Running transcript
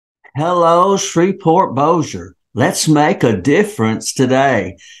Hello, Shreveport Bossier. Let's make a difference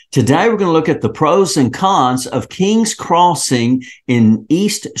today. Today, we're going to look at the pros and cons of Kings Crossing in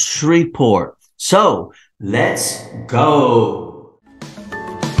East Shreveport. So let's go.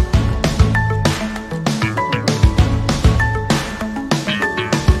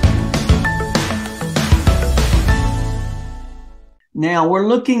 Now we're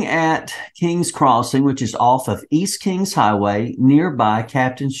looking at Kings Crossing, which is off of East Kings Highway, nearby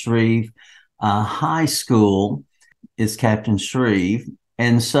Captain Shreve High School is Captain Shreve.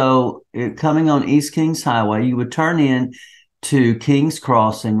 And so coming on East Kings Highway, you would turn in to Kings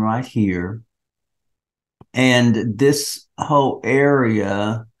Crossing right here. And this whole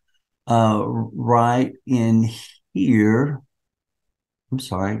area right in here, I'm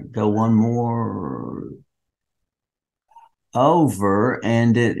sorry, go one more over,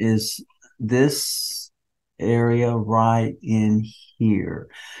 and it is this area right in here.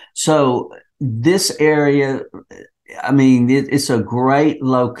 So this area, I mean, it's a great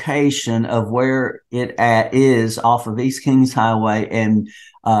location of where it is off of East Kings Highway and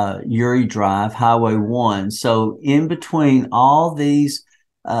Uri Drive, Highway 1. So in between all these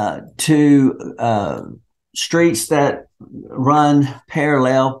two streets that run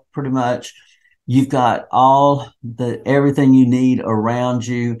parallel pretty much, you've got everything you need around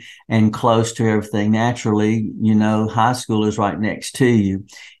you and close to everything. Naturally, you know, high school is right next to you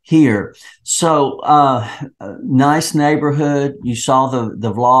here. So nice neighborhood. You saw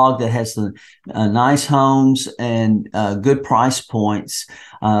the vlog that has the nice homes and good price points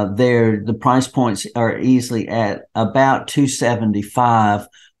there. The price points are easily at about $275,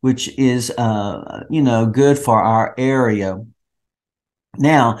 which is good for our area.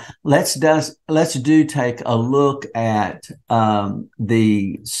 Now, let's take a look at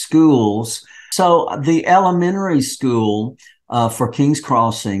the schools. So the elementary school for Kings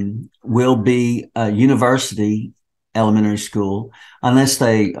Crossing will be a university elementary school, unless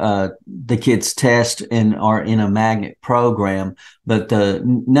the kids test and are in a magnet program. But the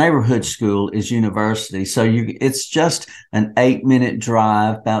neighborhood school is university. So it's just an 8-minute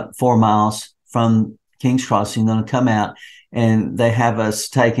drive, about 4 miles from Kings Crossing. Going to come out. And they have us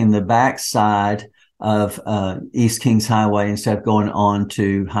taking the backside of East Kings Highway instead of going on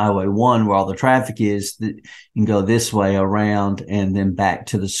to Highway 1 where all the traffic is. You can go this way around and then back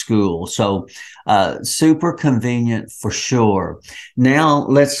to the school. So super convenient for sure. Now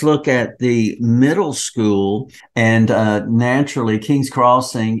let's look at the middle school. And naturally, Kings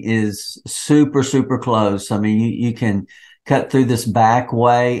Crossing is super, super close. I mean, you can cut through this back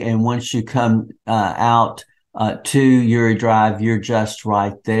way, and once you come out to Uri Drive, you're just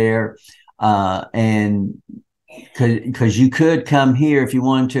right there. And because you could come here if you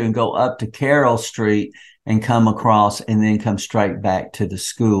wanted to and go up to Carroll Street and come across and then come straight back to the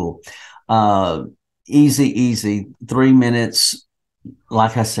school. Easy, 3 minutes.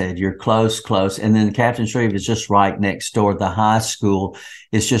 Like I said, you're close. And then Captain Shreve is just right next door. The high school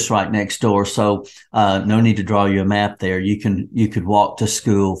is just right next door. So no need to draw you a map there. You could walk to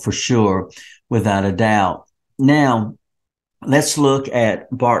school for sure, without a doubt. Now, let's look at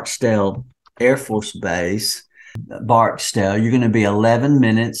Barksdale Air Force Base. Barksdale, you're going to be 11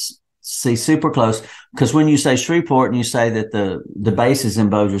 minutes. See, super close. Because when you say Shreveport and you say that the base is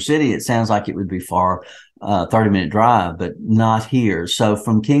in Bossier City, it sounds like it would be far, 30-minute drive, but not here. So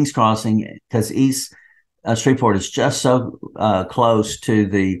from Kings Crossing, because East Shreveport is just so close to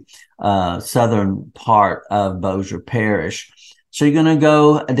the southern part of Bossier Parish. So you're going to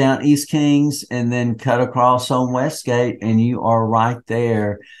go down East Kings and then cut across on Westgate, and you are right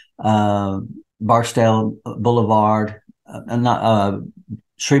there. Barksdale Boulevard,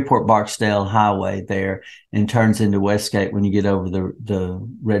 Shreveport Barksdale Highway there, and turns into Westgate when you get over the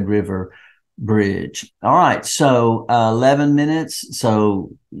Red River Bridge. All right, so 11 minutes.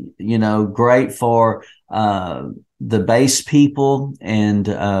 So, great for the base people. And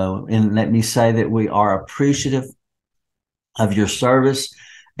let me say that we are appreciative of your service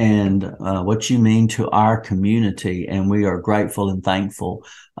and what you mean to our community. And we are grateful and thankful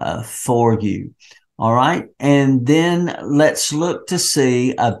for you. All right. And then let's look to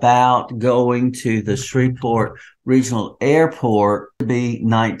see about going to the Shreveport Regional Airport. To be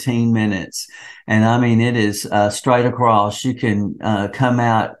 19 minutes. And I mean, it is straight across. You can come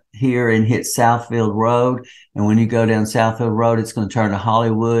out here and hit Southfield Road. And when you go down Southfield Road, it's going to turn to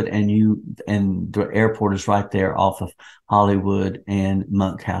Hollywood, and the airport is right there off of Hollywood and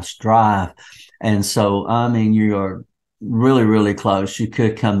Monkhouse Drive. And so, I mean, you are really, really close. You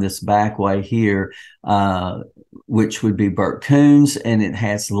could come this back way here, which would be Burt Coons, and it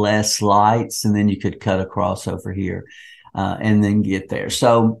has less lights, and then you could cut across over here. and then get there.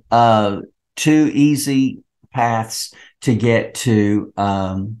 So two easy paths to get to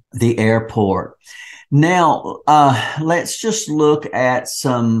the airport. Now, let's just look at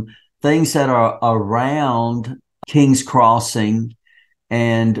some things that are around Kings Crossing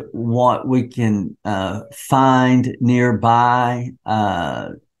and what we can find nearby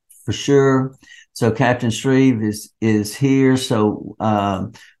for sure. So Captain Shreve is here. So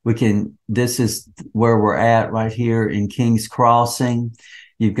we can, this is where we're at right here in Kings Crossing.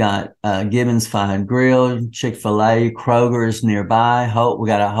 You've got Gibbons Fine Grill, Chick-fil-A, Kroger is nearby. We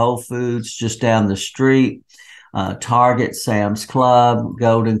got a Whole Foods just down the street. Target, Sam's Club,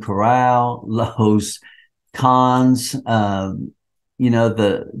 Golden Corral, Lowe's, Cons, the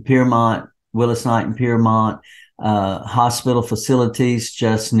Piermont, Willis Knight and Piermont, hospital facilities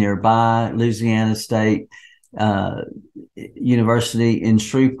just nearby, Louisiana State University in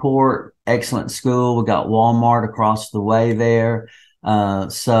Shreveport, excellent school. We got Walmart across the way there.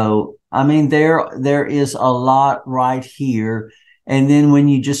 So, I mean, there is a lot right here. And then when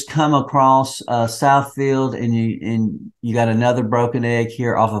you just come across Southfield and you got another broken egg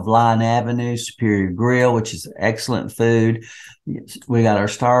here off of Line Avenue, Superior Grill, which is excellent food. We got our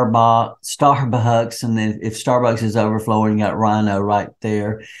Starbucks, and then if Starbucks is overflowing, you got Rhino right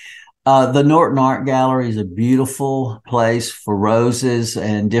there. The Norton Art Gallery is a beautiful place for roses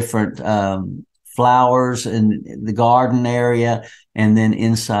and different flowers in the garden area, and then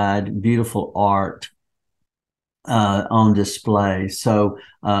inside beautiful art on display. So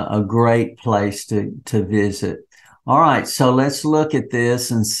a great place to visit. All right, so let's look at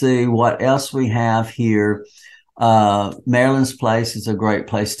this and see what else we have here. Maryland's Place is a great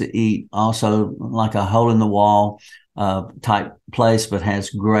place to eat, also like a hole in the wall type place, but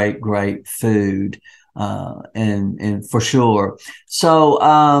has great food and for sure.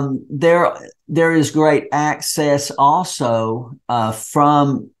 So there is great access also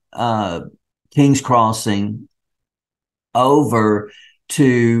from Kings Crossing over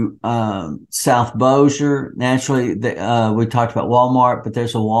to South Bossier. Naturally, we talked about Walmart, but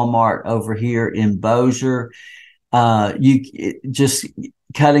there's a Walmart over here in Bossier. Just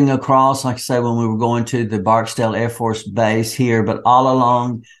cutting across, like I say, when we were going to the Barksdale Air Force Base here, but all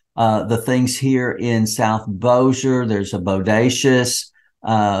along the things here in South Bossier, there's a Bodacious,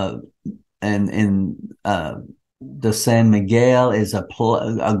 and the San Miguel is a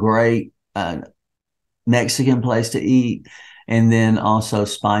great Mexican place to eat, and then also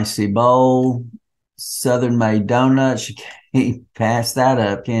Spicy Bowl, Southern Made Donuts. You can't pass that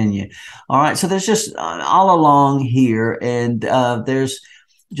up, can you? All right, so there's just all along here, and there's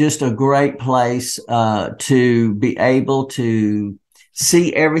just a great place to be able to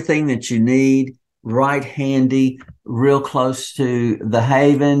see everything that you need, right handy, real close to the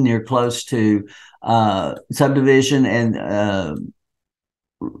Haven, near close to Subdivision, and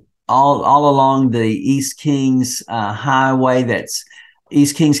all along the East Kings Highway. That's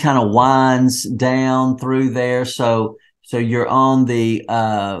East Kings kind of winds down through there. So you're on the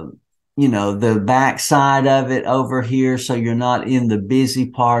the back side of it over here. So you're not in the busy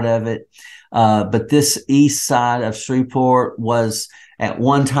part of it. But this east side of Shreveport was at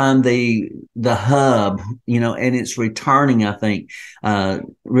one time the hub, and it's returning, I think,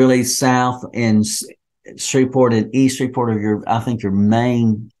 really south in Shreveport and East Shreveport are your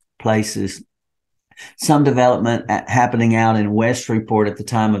main places. Some development happening out in West Shreveport at the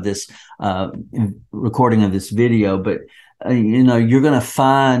time of this recording of this video, but you're going to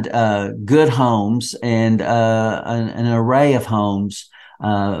find good homes and an array of homes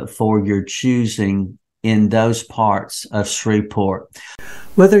for your choosing in those parts of Shreveport.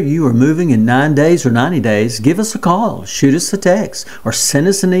 Whether you are moving in 9 days or 90 days, give us a call, shoot us a text, or send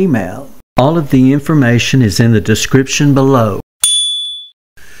us an email. All of the information is in the description below,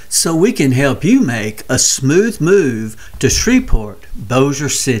 so we can help you make a smooth move to Shreveport, Bossier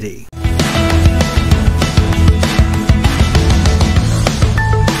City.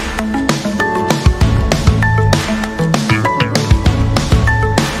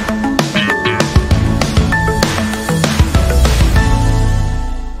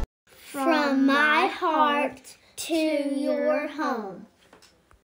 From my heart to your home.